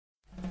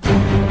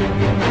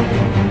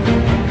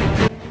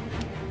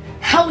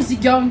How's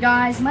it going,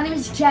 guys? My name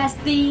is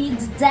Casty.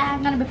 Today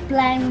I'm gonna be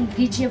playing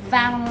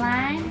videoen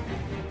online.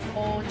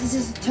 Oh, this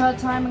is the third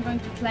time I'm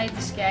going to play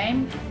this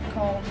game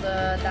called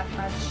the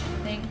Deathmatch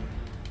thing.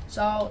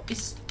 So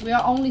we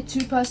are only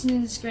two persons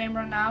in this game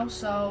right now.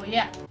 So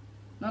yeah,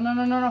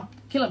 no,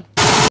 kill him.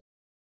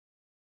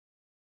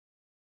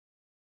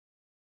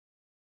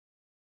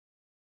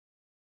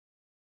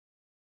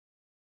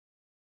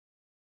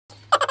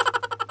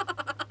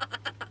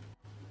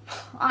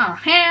 Oh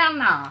hell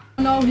no!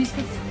 No, he's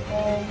the.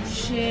 Oh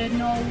shit!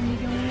 No, he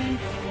can win.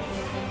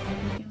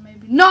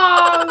 Maybe. No,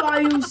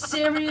 are you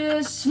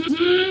serious?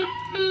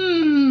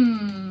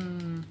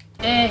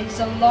 Yeah, he's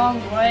a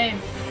long way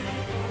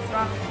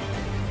from.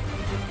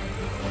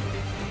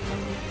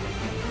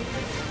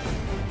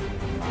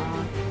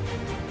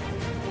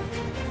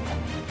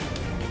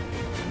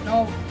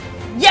 No.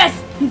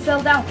 Yes, he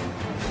fell down.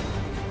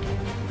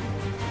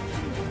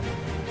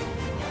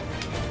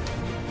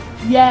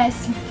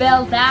 Yes, he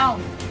fell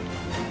down.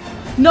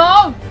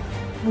 No!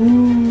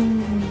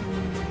 Ooh.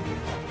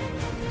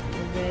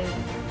 Okay,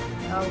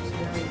 that was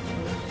very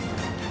close.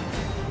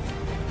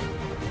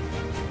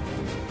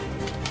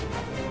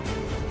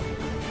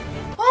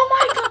 Oh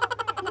my god!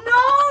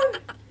 No!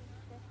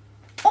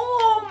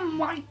 Oh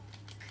my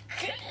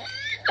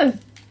god!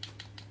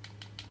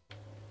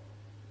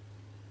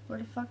 Where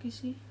the fuck is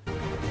he?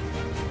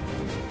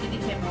 Did he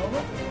came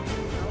over?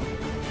 No.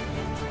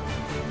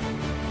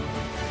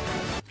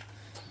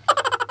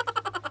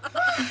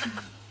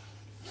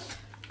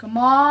 Come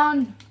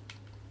on!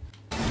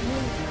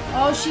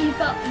 Oh shit, he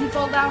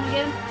fell down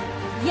again.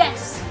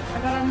 Yes! I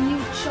got a new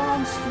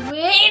chance to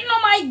win! Oh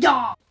my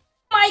god! Oh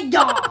my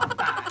god!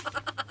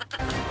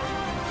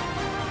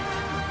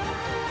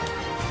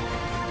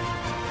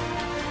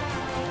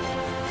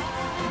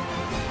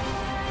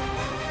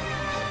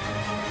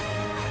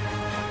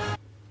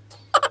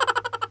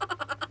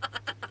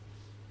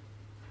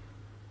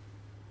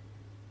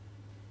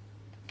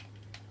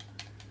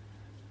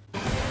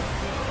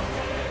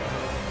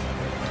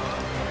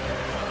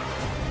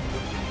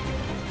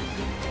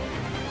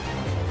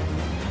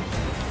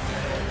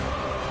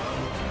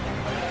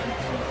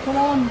 Come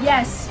on,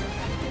 yes!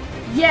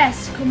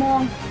 Yes, come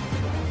on!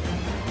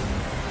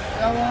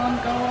 Go on,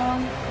 go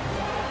on.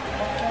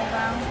 Don't fall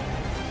down.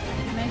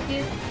 Did you make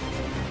it?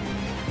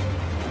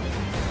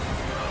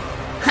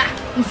 Ha!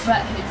 He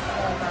fell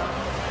down.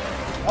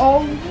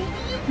 Oh!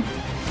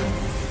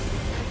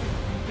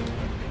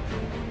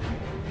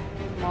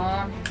 Come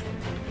on.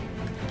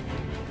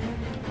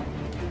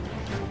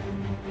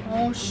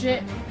 Oh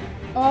shit.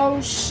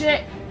 Oh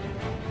shit.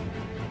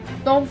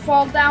 Don't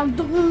fall down.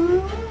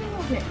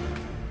 Okay.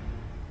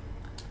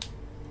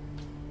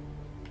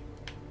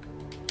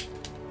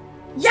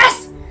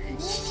 Yes!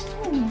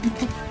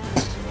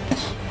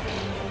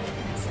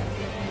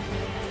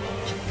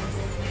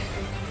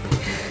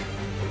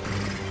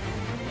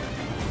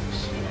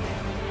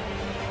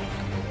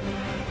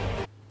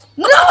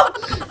 No!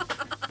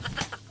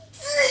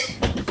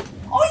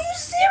 Are you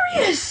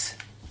serious?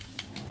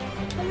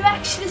 Are you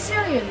actually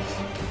serious?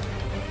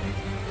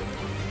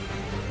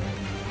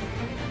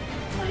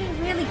 I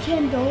really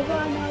came over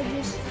and I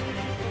just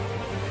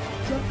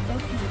dropped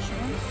off my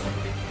chance.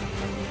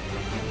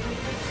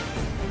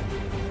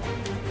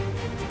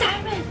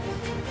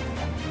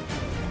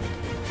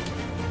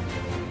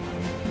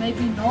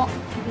 Maybe not,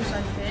 because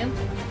I failed.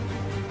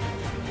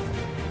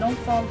 Don't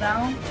fall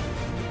down.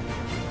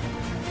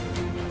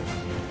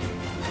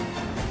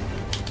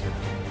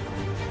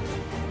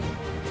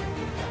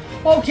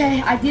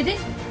 Okay, I did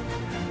it.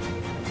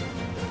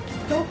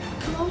 Go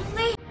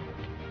closely.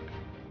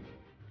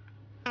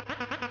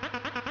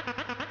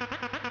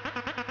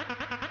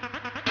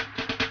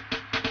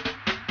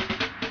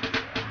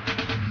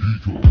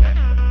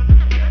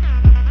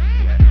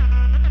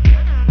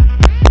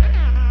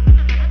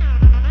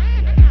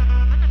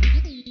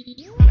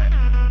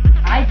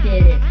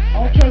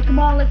 Okay, come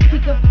on, let's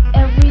pick up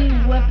every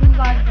weapon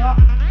I've got.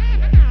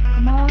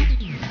 Come on,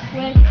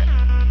 quick.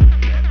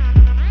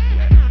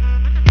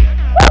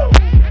 Woo!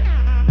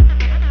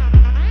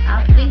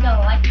 I think I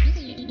like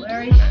it.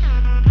 Where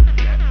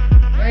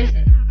is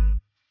it?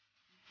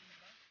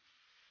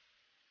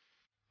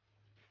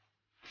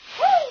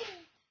 Woo!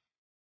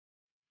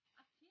 I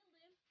killed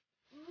him.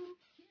 Ooh,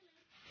 kill him.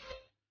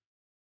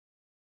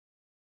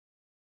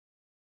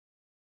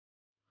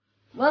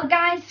 Well,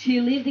 guys,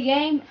 he leave the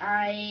game.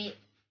 I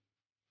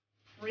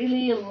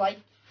really like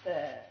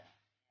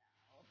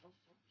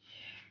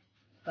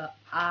but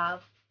I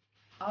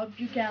hope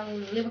you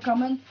can leave a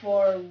comment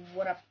for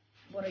what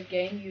a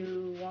game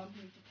you want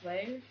me to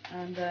play,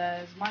 and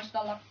smash the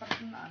like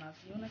button, and I'll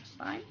see you next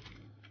time.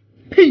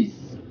 Peace.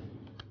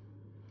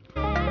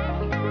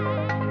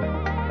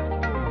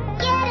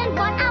 Getting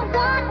what I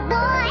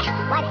want.